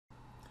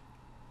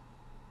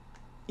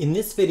In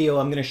this video,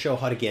 I'm going to show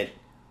how to get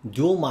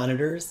dual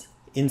monitors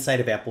inside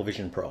of Apple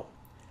Vision Pro.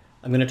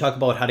 I'm going to talk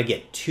about how to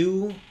get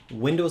two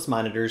Windows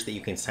monitors that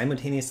you can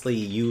simultaneously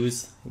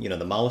use,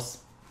 the mouse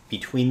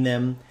between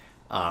them.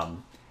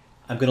 I'm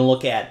going to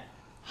look at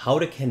how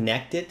to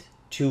connect it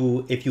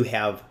to if you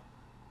have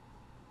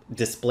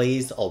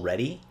displays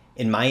already.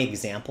 In my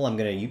example, I'm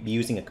going to be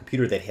using a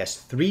computer that has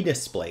 3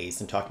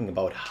 displays and talking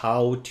about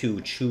how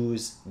to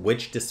choose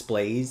which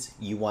displays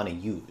you want to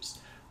use.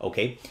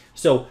 Okay,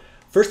 so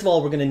first of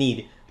all, we're going to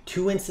need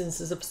 2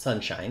 instances of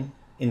Sunshine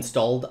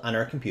installed on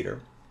our computer.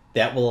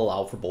 That will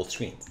allow for both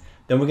screens.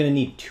 Then we're going to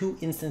need 2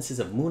 instances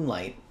of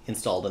Moonlight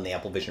installed on the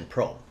Apple Vision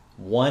Pro.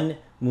 One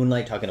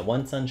Moonlight talking to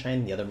one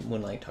Sunshine, the other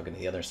Moonlight talking to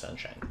the other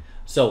Sunshine.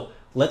 So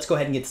let's go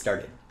ahead and get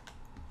started.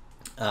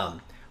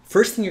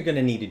 First thing you're going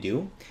to need to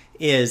do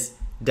is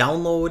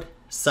download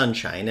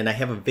Sunshine, and I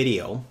have a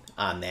video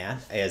on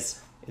that,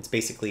 as it's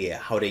basically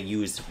how to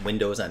use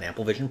Windows on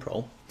Apple Vision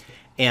Pro.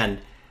 And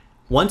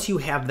once you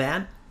have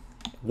that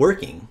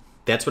working,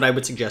 that's what I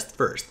would suggest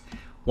first.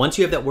 Once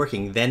you have that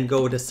working, then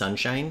go to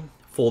Sunshine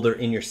folder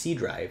in your C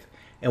drive.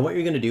 And what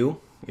you're going to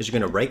do is you're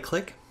going to right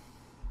click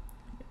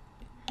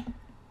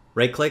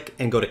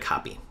and go to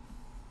copy.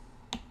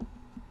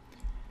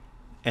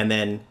 And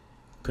then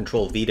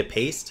Control V to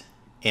paste,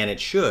 and it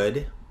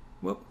should,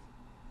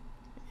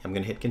 I'm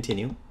going to hit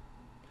continue.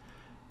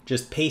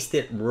 Just paste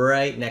it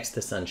right next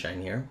to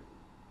Sunshine here.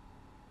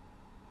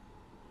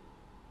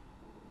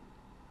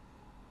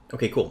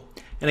 Okay, cool.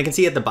 And I can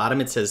see at the bottom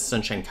it says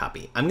Sunshine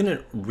Copy. I'm going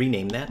to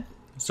rename that.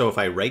 So if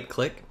I right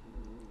click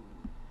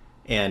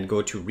and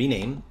go to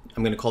rename,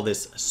 I'm going to call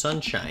this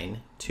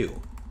Sunshine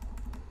 2.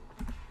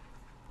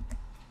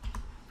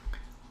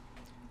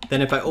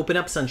 Then if I open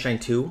up Sunshine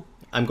 2,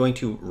 I'm going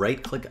to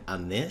right click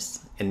on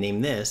this and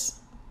name this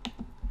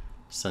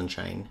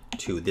Sunshine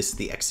 2. This is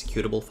the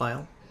executable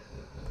file.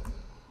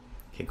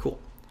 Okay, cool.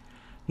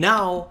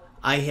 Now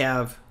I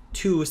have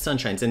 2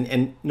 Sunshines,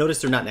 and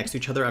notice they're not next to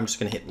each other. I'm just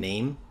going to hit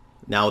name.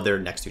 Now they're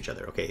next to each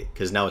other, okay,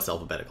 because now it's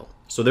alphabetical.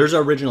 So there's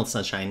our original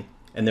Sunshine,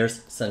 and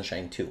there's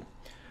Sunshine 2.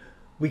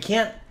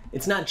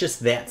 It's not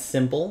just that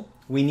simple.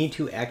 We need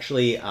to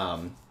actually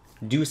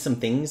do some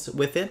things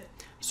with it.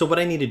 So what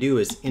I need to do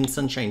is in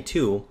Sunshine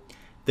 2,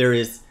 there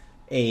is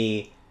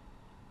a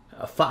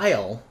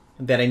file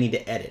that I need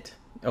to edit.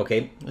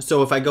 Okay,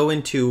 so if I go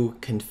into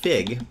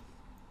config,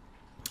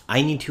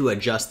 I need to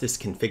adjust this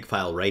config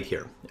file right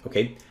here.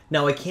 Okay,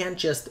 now I can't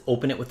just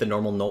open it with a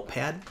normal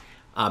notepad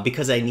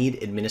because I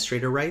need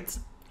administrator rights.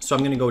 So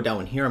I'm going to go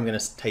down here, I'm going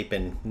to type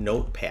in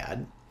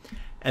notepad.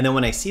 And then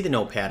when I see the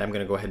notepad, I'm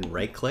going to go ahead and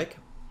right click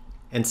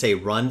and say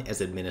run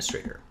as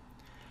administrator.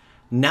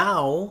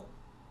 Now,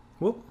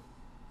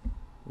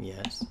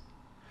 yes.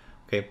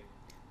 Okay,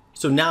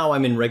 so now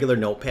I'm in regular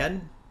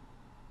notepad.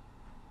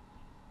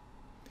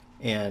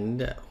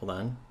 And hold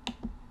on,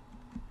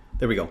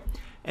 there we go.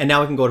 And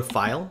now I can go to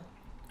File,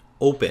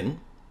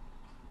 Open,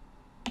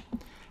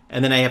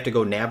 and then I have to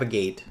go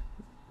navigate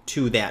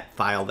to that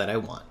file that I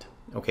want.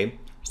 Okay,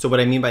 so what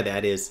I mean by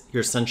that is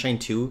here's Sunshine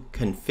 2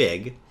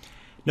 config.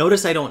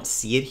 Notice I don't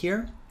see it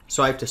here,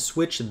 so I have to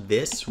switch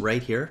this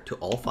right here to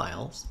all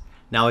files.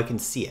 Now I can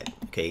see it.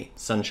 Okay,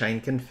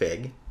 Sunshine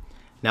config.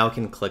 Now I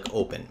can click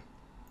Open.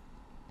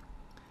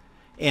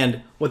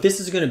 And what this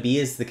is going to be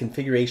is the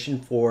configuration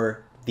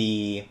for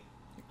the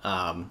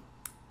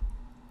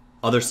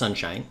other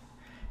Sunshine.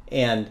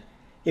 And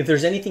if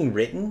there's anything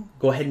written,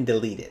 go ahead and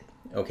delete it.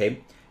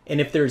 Okay, and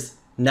if there's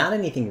not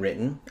anything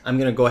written, I'm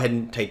going to go ahead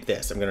and type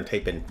this. I'm going to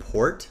type in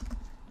port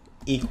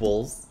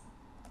equals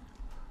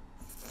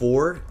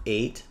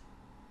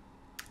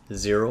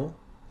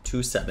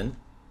 48027.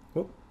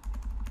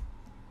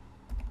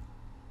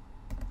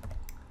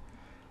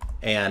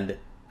 And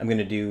I'm going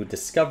to do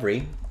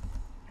discovery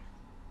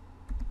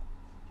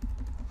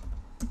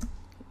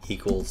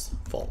equals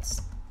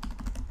false.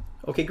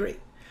 Okay, great.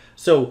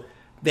 So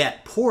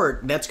that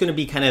port, that's going to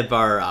be kind of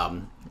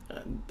our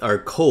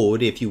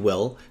code, if you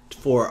will,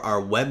 for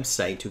our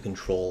website to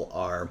control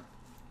our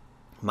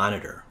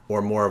monitor,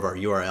 or more of our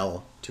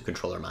URL to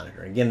control our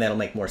monitor. Again, that'll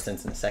make more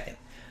sense in a second.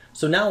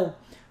 So now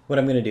what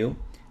I'm going to do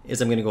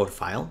is I'm going to go to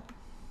File,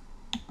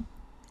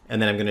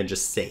 and then I'm going to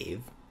just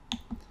save.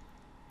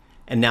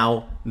 And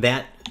now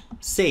that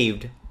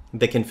saved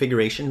the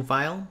configuration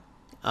file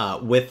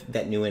with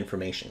that new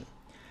information.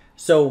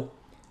 So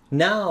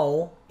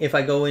now if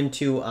I go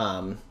into,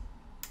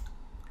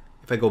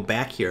 if I go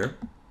back here,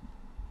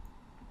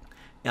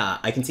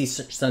 I can see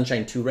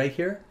Sunshine 2 right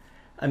here.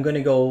 I'm going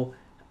to go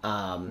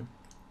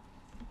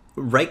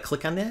right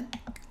click on that.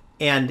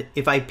 And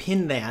if I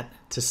pin that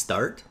to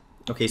start,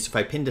 okay, so if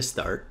I pin to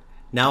start,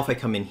 now if I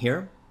come in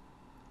here,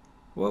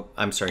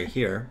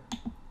 here,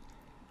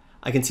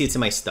 I can see it's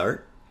in my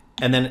start.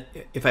 And then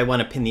if I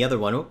want to pin the other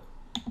one,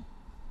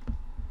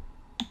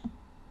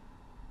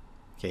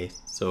 okay,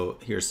 so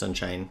here's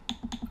Sunshine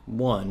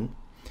 1.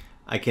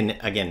 I can,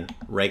 again,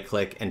 right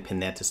click and pin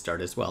that to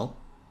start as well.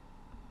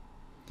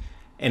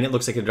 And it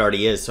looks like it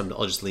already is, so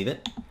I'll just leave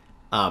it.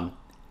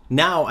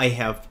 Now I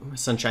have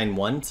Sunshine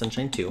 1,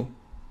 Sunshine 2,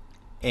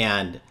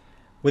 and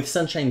with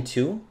Sunshine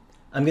 2,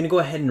 I'm going to go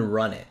ahead and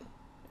run it.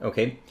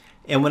 Okay.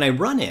 And when I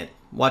run it,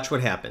 watch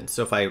what happens.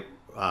 So if I,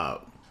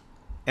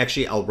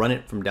 actually, I'll run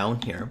it from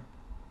down here.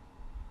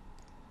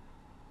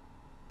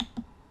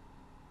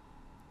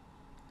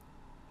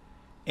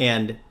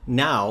 And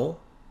now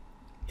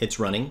it's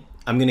running.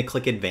 I'm going to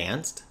click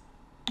Advanced.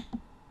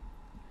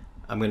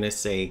 I'm going to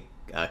say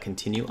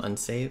Continue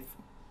Unsave.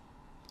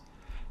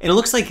 And it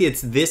looks like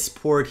it's this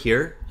port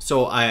here.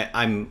 So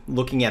I'm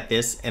looking at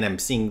this and I'm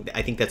seeing,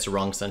 I think that's the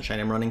wrong Sunshine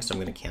I'm running. So I'm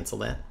going to cancel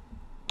that.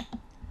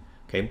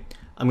 Okay.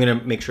 I'm going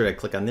to make sure I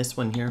click on this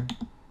one here.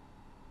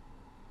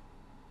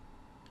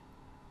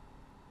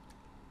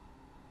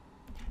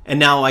 And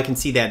now I can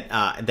see that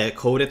that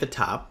code at the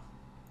top.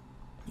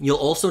 You'll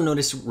also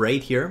notice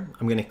right here,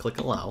 I'm going to click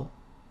Allow.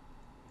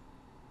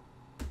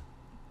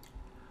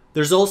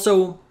 There's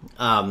also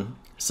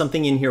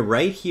something in here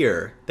right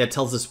here that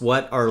tells us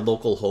what our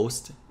local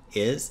host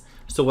is.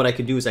 So what I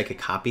could do is I could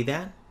copy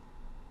that.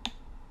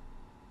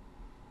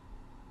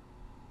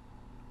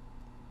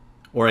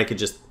 Or I could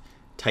just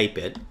type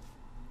it.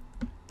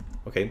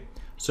 Okay,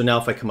 so now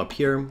if I come up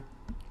here,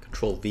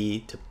 Control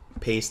V to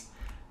paste,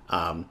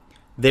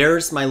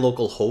 there's my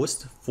local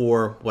host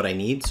for what I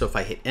need. So if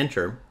I hit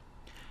Enter,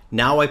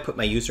 now I put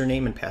my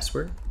username and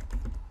password.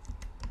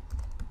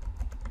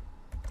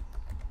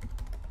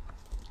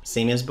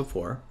 Same as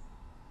before.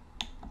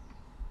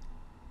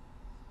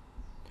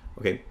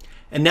 Okay,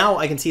 and now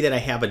I can see that I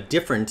have a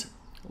different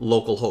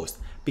local host.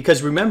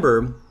 Because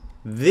remember,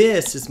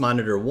 this is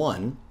monitor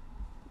 1.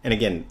 And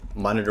again,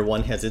 monitor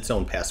 1 has its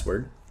own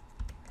password.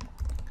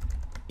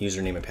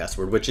 Username and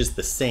password, which is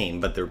the same,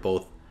 but they're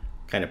both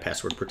kind of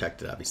password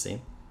protected, obviously.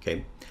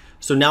 Okay,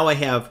 so now I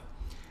have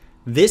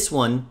this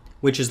one,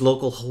 which is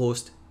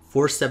localhost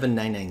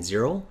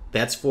 47990.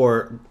 That's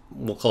for,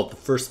 we'll call it the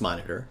first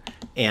monitor.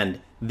 And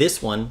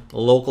this one,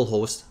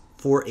 localhost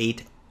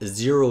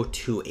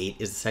 48028,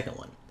 is the second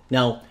one.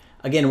 Now,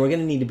 again, we're going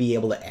to need to be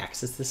able to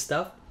access this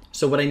stuff.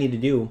 So what I need to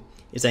do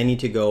is I need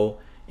to go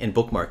and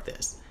bookmark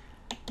this.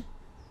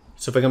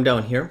 So if I come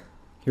down here,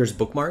 here's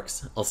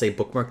bookmarks. I'll say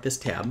bookmark this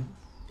tab.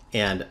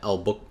 And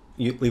I'll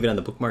leave it on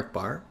the bookmark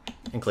bar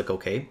and click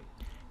OK.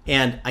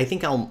 And I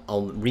think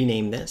I'll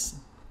rename this.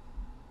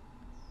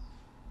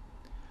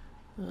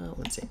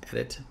 Let's say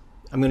edit.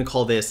 I'm going to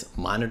call this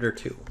monitor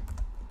 2.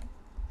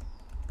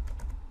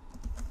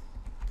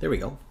 There we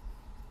go.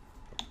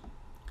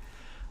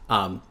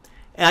 And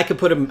I could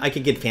put them, I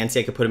could get fancy.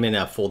 I could put them in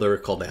a folder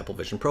called Apple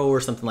Vision Pro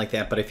or something like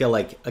that. But I feel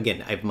like,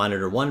 again, I have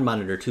monitor 1,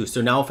 monitor 2.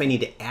 So now if I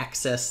need to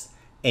access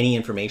any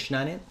information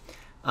on it,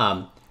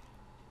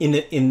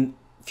 in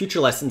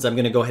future lessons, I'm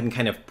going to go ahead and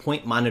kind of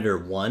point monitor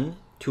 1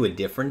 to a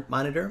different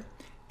monitor.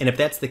 And if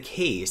that's the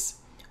case,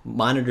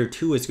 monitor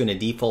 2 is going to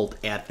default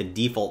at the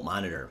default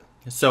monitor.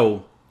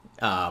 So,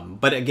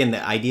 but again,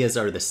 the ideas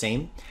are the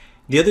same.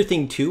 The other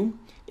thing too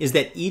is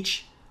that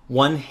each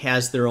one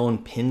has their own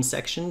pin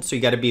section. So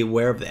you got to be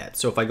aware of that.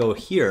 So if I go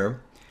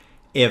here,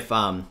 if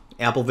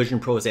Apple Vision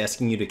Pro is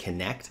asking you to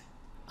connect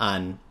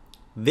on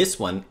this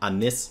one, on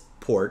this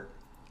port,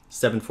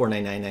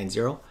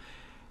 749990,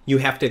 you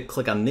have to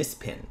click on this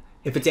pin.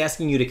 If it's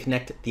asking you to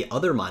connect the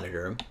other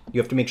monitor, you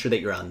have to make sure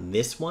that you're on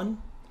this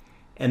one,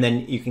 and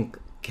then you can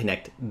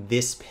connect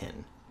this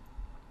pin.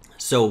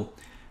 So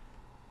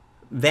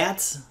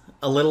that's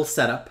a little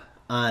setup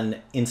on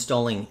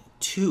installing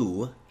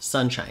 2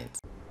 Sunshines.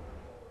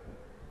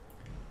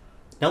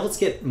 Now let's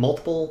get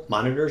multiple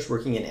monitors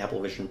working in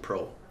Apple Vision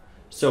Pro.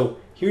 So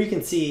here you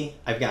can see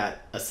I've got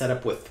a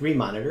setup with 3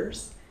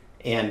 monitors,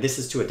 and this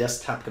is to a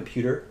desktop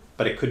computer,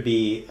 but it could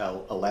be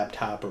a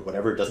laptop or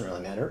whatever, it doesn't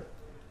really matter.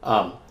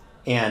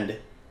 And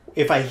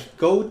if I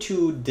go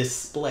to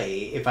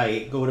display, if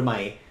I go to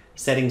my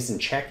settings and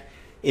check,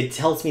 it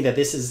tells me that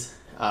this is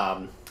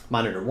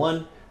monitor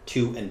 1,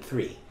 2, and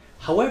 3.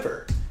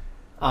 However,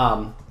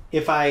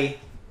 if I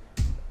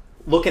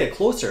look at it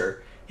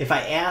closer, if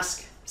I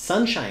ask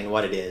Sunshine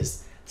what it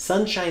is,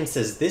 Sunshine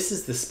says this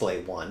is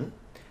display 1,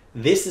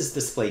 this is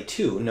display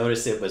 2.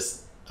 Notice it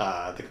was,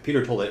 the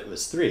computer told it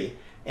was 3,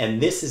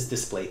 and this is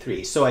display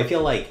 3. So I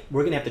feel like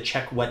we're gonna have to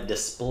check what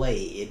display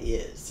it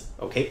is,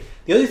 okay?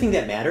 The other thing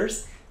that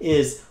matters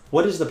is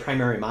what is the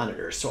primary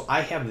monitor? So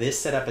I have this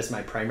set up as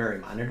my primary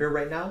monitor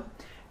right now,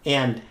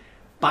 and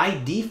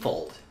by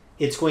default,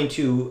 it's going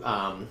to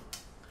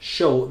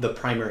show the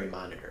primary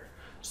monitor.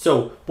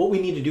 So what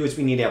we need to do is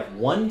we need to have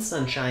one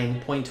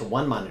Sunshine point to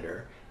one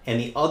monitor and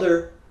the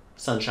other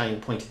Sunshine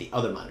point to the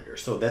other monitor.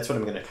 So that's what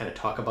I'm going to kind of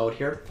talk about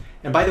here.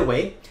 And by the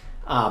way,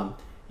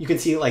 you can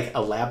see like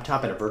a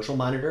laptop and a virtual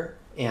monitor,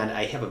 and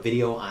I have a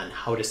video on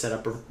how to set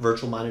up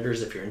virtual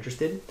monitors if you're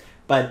interested.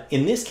 But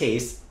in this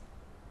case,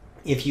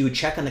 if you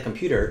check on the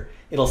computer,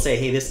 it'll say,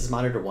 hey, this is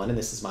monitor 1 and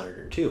this is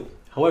monitor 2.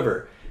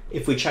 However,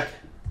 if we check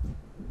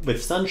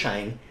with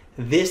Sunshine,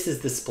 this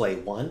is display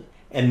 1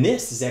 and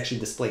this is actually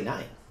display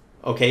 9.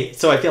 Okay,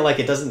 so I feel like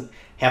it doesn't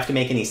have to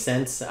make any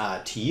sense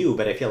to you,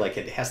 but I feel like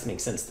it has to make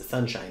sense to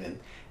Sunshine,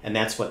 and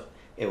that's what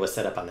it was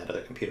set up on that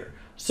other computer.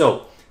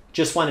 So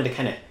just wanted to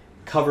kind of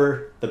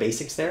cover the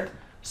basics there.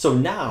 So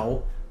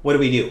now what do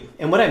we do?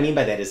 And what I mean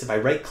by that is if I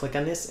right click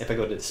on this, if I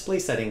go to display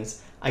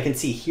settings, I can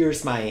see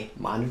here's my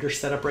monitor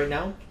setup right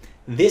now.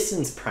 This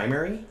is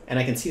primary, and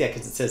I can see that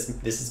because it says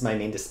this is my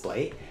main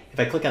display. If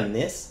I click on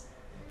this,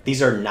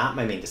 these are not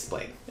my main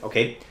display,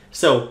 okay?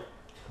 So,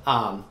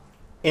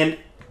 and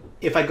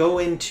if I go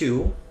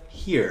into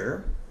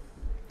here,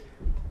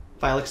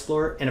 File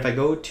Explorer, and if I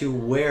go to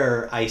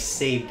where I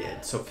saved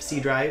it, so C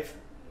drive,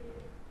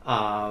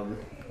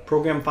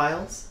 program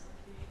files,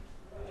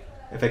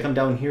 if I come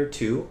down here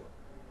to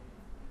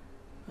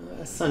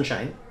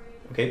Sunshine,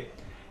 okay,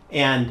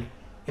 and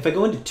if I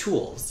go into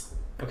tools,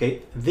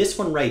 okay, this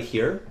one right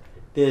here,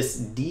 this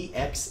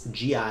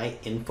DXGI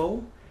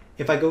info,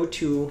 if I go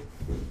to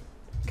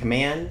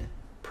command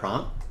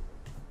prompt,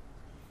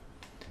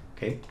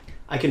 okay,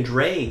 I can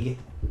drag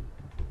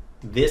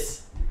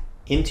this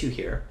into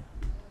here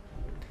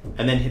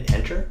and then hit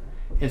enter,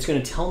 and it's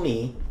going to tell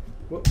me,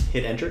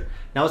 hit enter.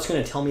 Now it's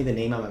going to tell me the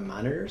name of my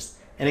monitors,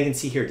 and I can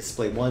see here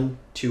display 1,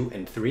 2,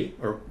 and 3,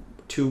 or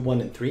 2,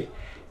 1, and 3.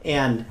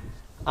 And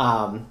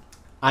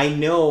I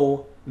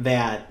know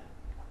that,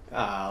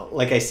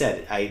 like I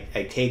said,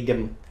 I tagged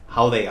them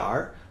how they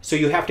are. So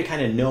you have to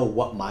kind of know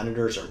what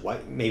monitors or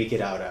what, maybe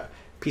get out a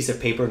piece of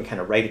paper and kind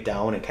of write it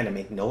down and kind of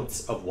make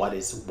notes of what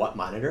is what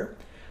monitor.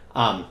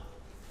 And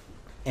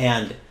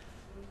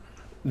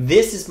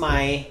this is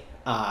my,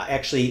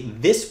 actually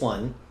this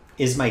one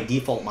is my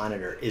default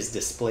monitor, is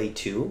display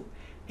 2.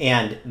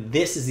 And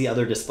this is the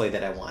other display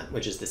that I want,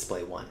 which is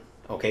display 1,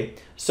 okay?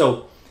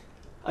 So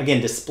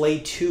again, display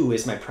 2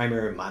 is my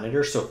primary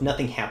monitor, so if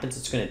nothing happens,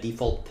 it's going to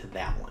default to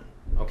that one,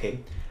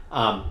 okay?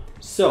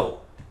 So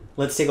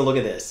let's take a look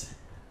at this.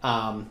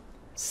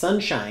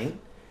 Sunshine,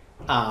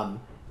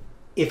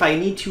 if I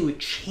need to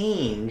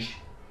change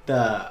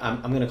the,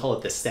 I'm going to call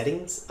it the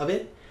settings of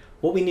it,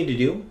 what we need to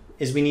do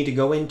is we need to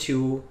go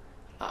into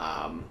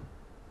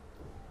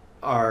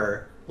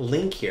our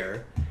link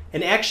here,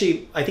 and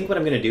actually I think what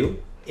I'm going to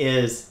do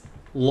is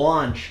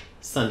launch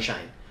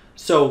Sunshine.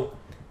 So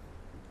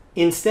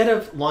instead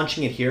of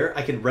launching it here,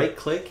 I could right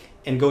click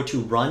and go to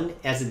run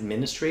as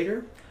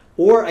administrator,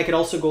 or I could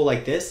also go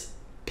like this,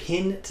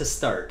 pin to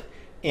start.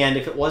 And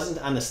if it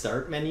wasn't on the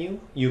start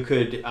menu, you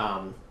could,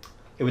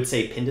 it would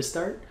say pin to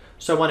start.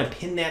 So I want to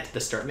pin that to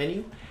the start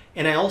menu.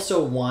 And I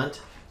also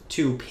want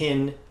to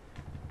pin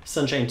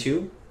Sunshine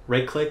 2,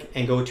 right click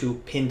and go to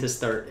pin to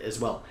start as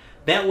well.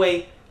 That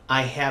way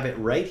I have it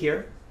right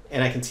here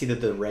and I can see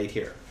that they're right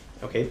here,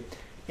 okay?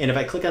 And if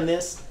I click on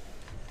this,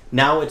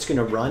 now it's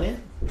gonna run it.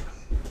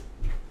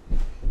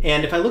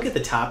 And if I look at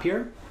the top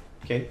here,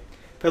 okay,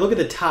 if I look at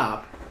the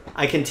top,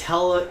 I can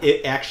tell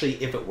it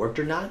actually if it worked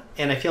or not.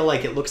 And I feel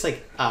like it looks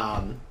like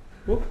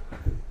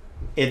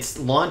it's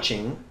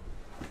launching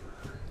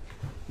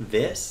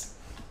this,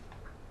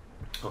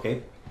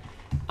 okay,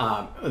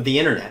 the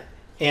internet.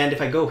 And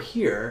if I go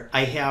here,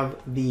 I have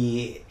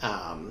the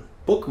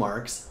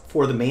bookmarks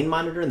for the main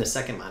monitor and the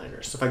second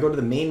monitor. So if I go to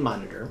the main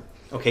monitor,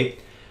 okay,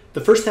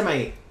 the first time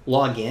I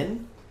log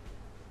in,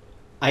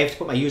 I have to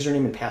put my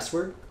username and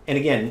password. And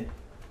again,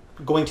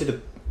 going to the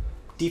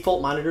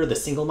default monitor, the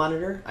single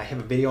monitor, I have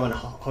a video on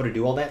how to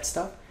do all that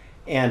stuff.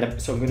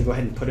 And so I'm going to go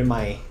ahead and put in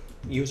my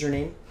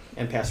username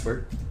and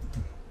password.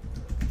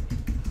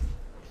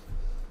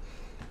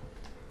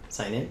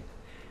 Sign in.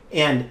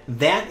 And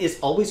that is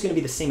always going to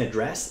be the same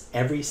address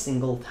every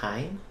single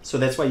time. So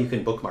that's why you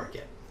can bookmark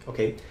it.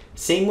 Okay.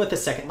 Same with the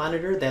second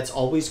monitor. That's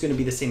always going to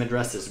be the same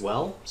address as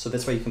well. So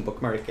that's why you can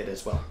bookmark it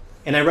as well.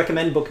 And I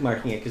recommend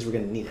bookmarking it because we're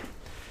going to need it.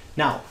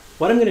 Now,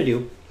 what I'm going to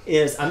do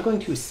is I'm going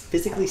to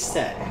physically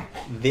set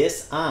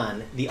this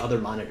on the other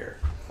monitor.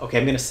 Okay,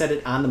 I'm going to set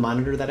it on the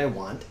monitor that I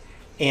want.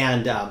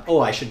 And,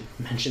 oh, I should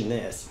mention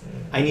this.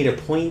 I need to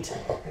point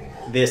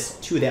this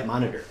to that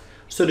monitor.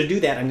 So to do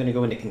that, I'm going to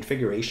go into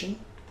configuration,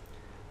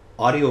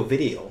 audio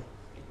video,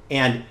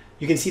 and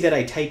you can see that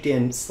I typed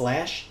in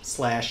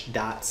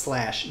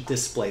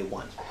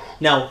 //./display1.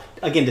 Now,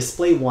 again,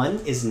 display 1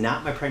 is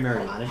not my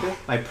primary monitor.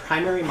 My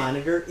primary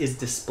monitor is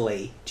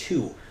display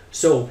 2.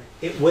 So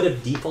it would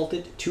have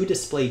defaulted to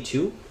display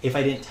 2 if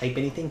I didn't type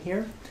anything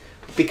here.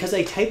 Because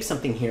I typed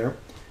something here,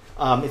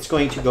 it's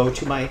going to go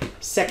to my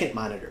second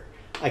monitor.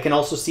 I can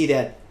also see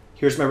that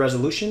here's my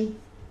resolution,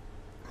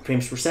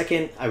 frames per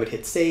second. I would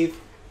hit save.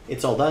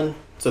 It's all done.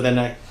 So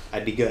then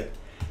I'd be good.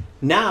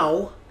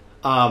 Now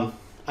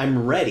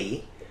I'm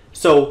ready.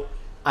 So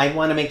I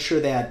want to make sure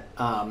that,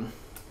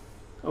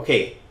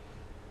 okay,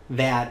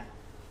 that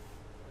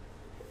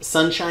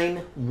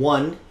Sunshine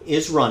 1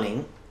 is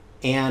running.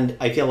 And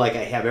I feel like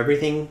I have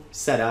everything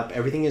set up.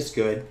 Everything is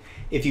good.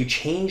 If you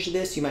change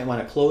this, you might want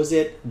to close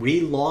it,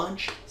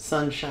 relaunch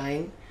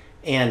Sunshine,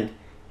 and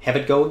have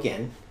it go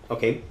again.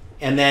 Okay.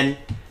 And then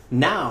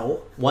now,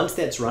 once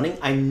that's running,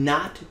 I'm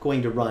not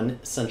going to run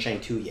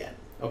Sunshine 2 yet.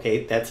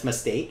 Okay. That's a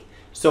mistake.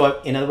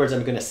 So in other words,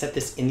 I'm going to set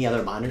this in the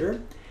other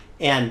monitor.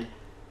 And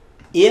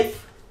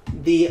if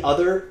the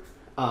other,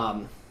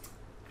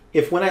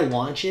 if when I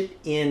launch it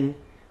in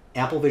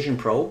Apple Vision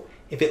Pro,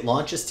 if it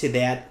launches to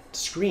that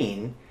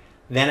screen,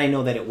 then I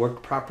know that it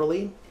worked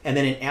properly. And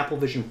then in Apple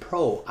Vision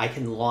Pro, I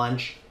can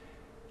launch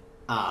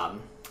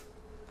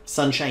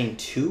Sunshine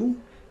 2,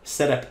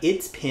 set up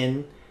its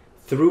pin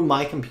through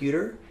my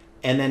computer,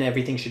 and then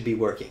everything should be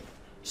working.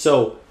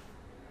 So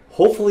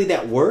hopefully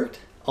that worked.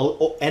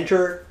 I'll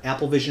enter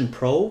Apple Vision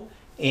Pro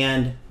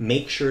and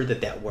make sure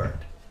that that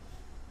worked.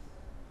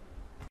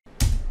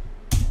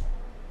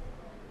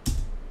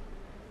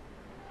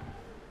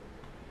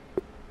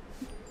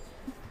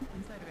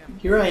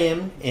 Here I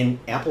am in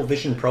Apple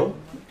Vision Pro.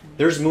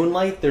 There's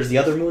Moonlight, there's the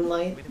other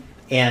Moonlight,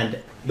 and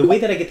the way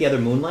that I get the other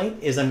Moonlight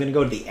is I'm going to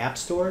go to the App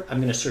Store, I'm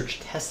going to search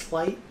Test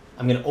Flight,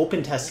 I'm going to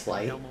open Test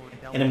Flight,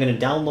 and I'm going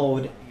to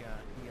download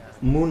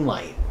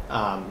Moonlight,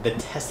 the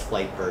Test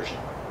Flight version,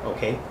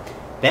 okay?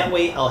 That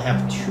way I'll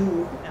have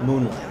two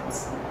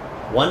Moonlights,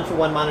 one for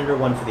one monitor,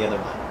 one for the other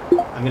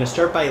monitor. I'm going to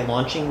start by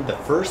launching the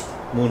first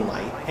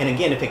Moonlight, and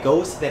again, if it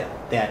goes to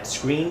that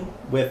screen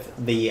with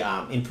the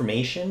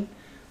information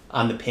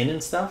on the pin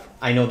and stuff,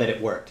 I know that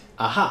it worked.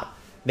 Aha!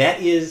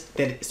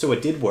 So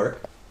it did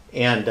work,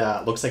 and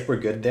looks like we're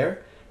good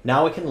there.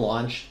 Now I can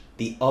launch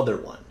the other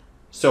one.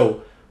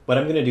 So what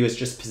I'm going to do is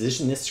just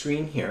position this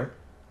screen here,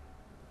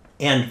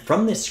 and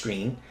from this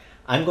screen,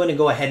 I'm going to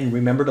go ahead and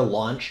remember to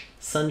launch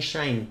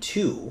Sunshine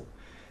 2,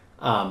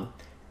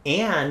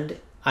 and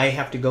I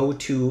have to go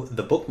to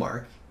the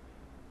bookmark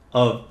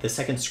of the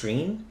second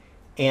screen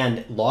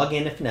and log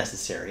in if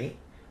necessary,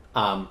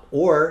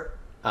 or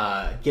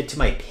get to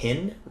my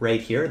pin right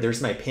here.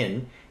 There's my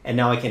pin, and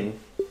now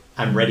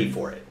I'm ready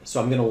for it. So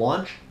I'm going to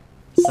launch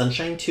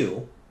Sunshine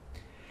 2,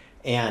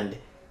 and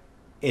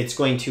it's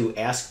going to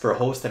ask for a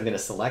host. I'm going to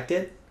select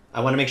it.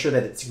 I want to make sure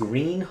that it's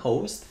green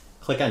host.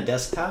 Click on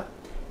desktop,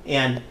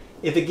 and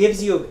if it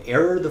gives you an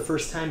error the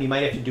first time, you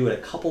might have to do it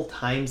a couple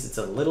times. It's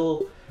a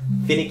little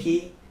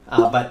finicky,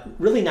 but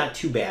really not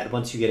too bad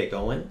once you get it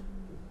going.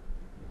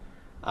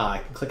 I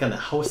can click on the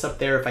host up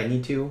there if I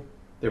need to.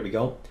 There we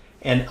go.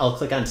 And I'll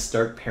click on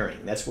Start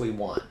Pairing. That's what we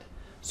want.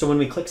 So when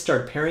we click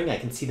Start Pairing, I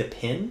can see the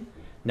pin.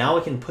 Now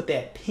I can put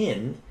that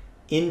pin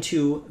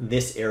into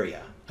this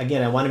area.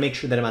 Again, I want to make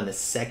sure that I'm on the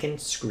second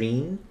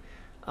screen.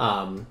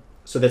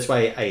 So that's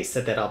why I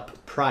set that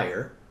up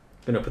prior.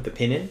 I'm going to put the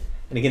pin in.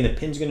 And again, the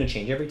pin's going to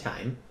change every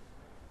time.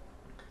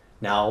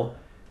 Now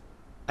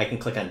I can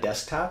click on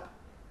Desktop.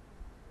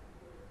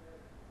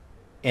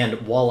 And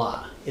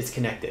voila, it's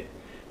connected.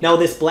 Now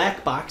this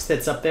black box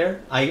that's up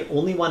there, I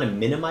only want to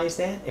minimize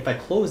that. If I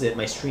close it,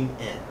 my stream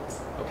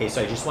ends. Okay,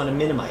 so I just want to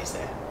minimize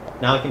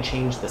that. Now I can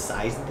change the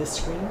size of this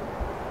screen,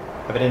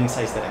 have it any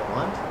size that I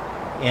want,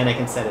 and I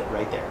can set it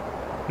right there.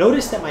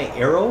 Notice that my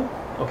arrow,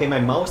 okay,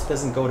 my mouse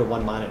doesn't go to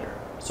one monitor.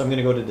 So I'm going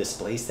to go to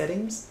Display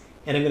Settings,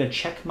 and I'm going to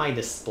check my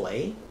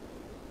display.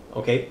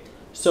 Okay,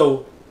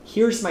 so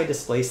here's my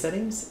display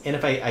settings, and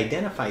if I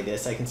identify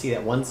this, I can see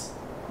that one's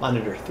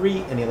monitor 3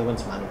 and the other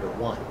one's monitor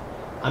 1.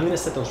 I'm going to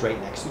set those right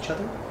next to each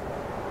other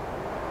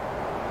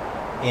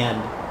and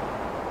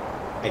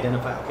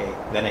identify, okay,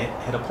 then I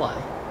hit apply.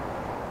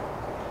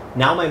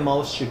 Now my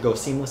mouse should go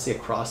seamlessly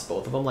across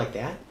both of them like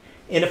that.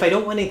 And if I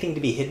don't want anything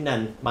to be hidden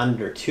on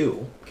monitor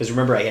 2, because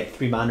remember I had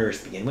 3 monitors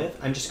to begin with,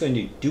 I'm just going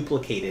to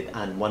duplicate it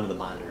on one of the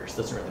monitors.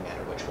 Doesn't really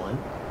matter which one.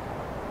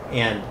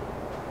 And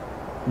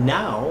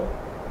now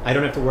I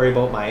don't have to worry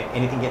about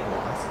anything getting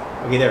lost.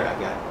 Okay, there I've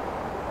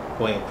got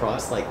going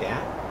across like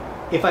that.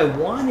 If I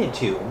wanted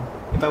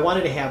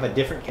to have a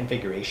different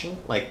configuration,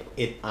 like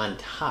it on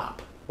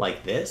top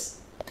like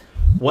this,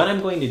 what I'm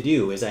going to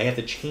do is I have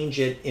to change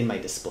it in my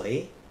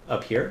display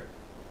up here.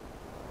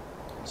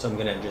 So I'm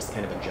going to just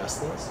kind of adjust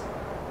this.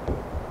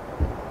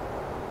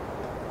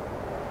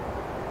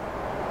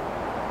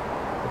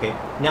 Okay,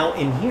 now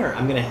in here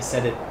I'm going to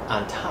set it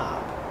on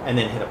top and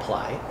then hit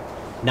apply.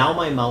 Now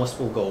my mouse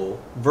will go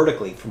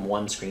vertically from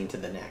one screen to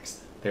the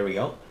next. There we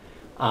go.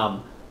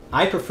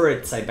 I prefer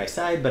it side by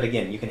side, but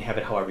again, you can have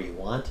it however you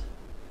want.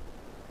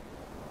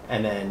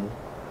 And then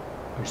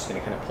I'm just going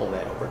to kind of pull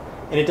that over.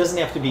 And it doesn't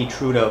have to be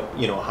true to,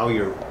 how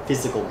your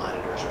physical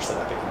monitors are set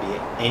up. It can be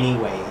any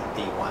way that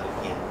you want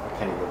it in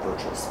kind of your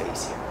virtual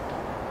space here.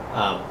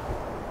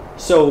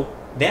 So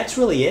that's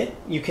really it.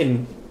 You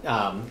can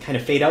kind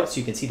of fade out so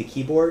you can see the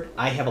keyboard.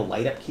 I have a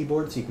light up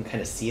keyboard so you can kind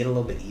of see it a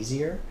little bit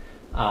easier.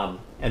 And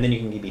then you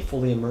can be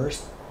fully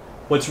immersed.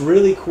 What's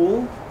really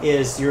cool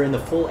is you're in the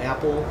full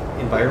Apple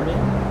environment,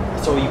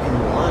 so you can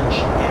launch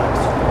apps,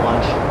 you can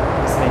launch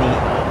as many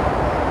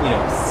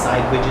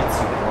side widgets,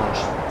 you can launch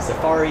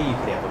Safari, you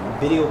could have a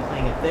video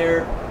playing up there,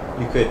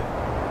 you could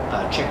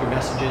check your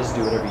messages,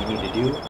 do whatever you need to do.